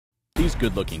These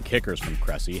good-looking kickers from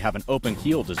Cressi have an open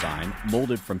heel design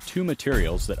molded from two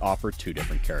materials that offer two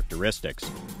different characteristics: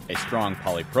 a strong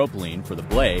polypropylene for the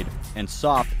blade and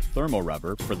soft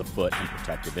thermorubber for the foot and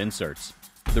protective inserts.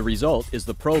 The result is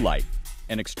the ProLight,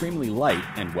 an extremely light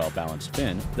and well-balanced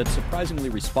fin that's surprisingly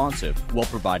responsive while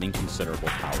providing considerable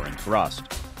power and thrust.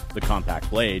 The compact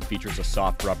blade features a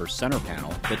soft rubber center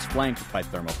panel that's flanked by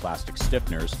thermoplastic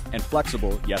stiffeners and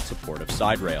flexible yet supportive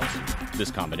side rails.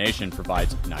 This combination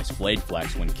provides nice blade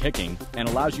flex when kicking and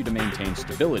allows you to maintain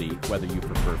stability whether you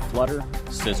prefer flutter,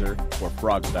 scissor, or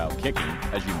frog-style kicking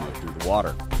as you move through the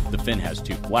water. The fin has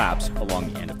two flaps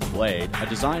along the end of the blade, a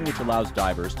design which allows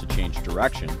divers to change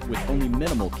direction with only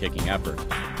minimal kicking effort.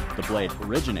 The blade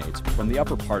originates from the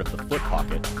upper part of the foot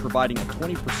pocket, providing a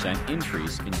 20%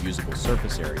 increase in usable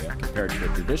surface area compared to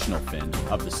a traditional fin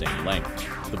of the same length.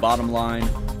 The bottom line,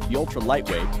 the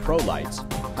ultra-lightweight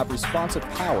ProLights have responsive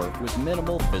power with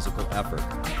minimal physical effort.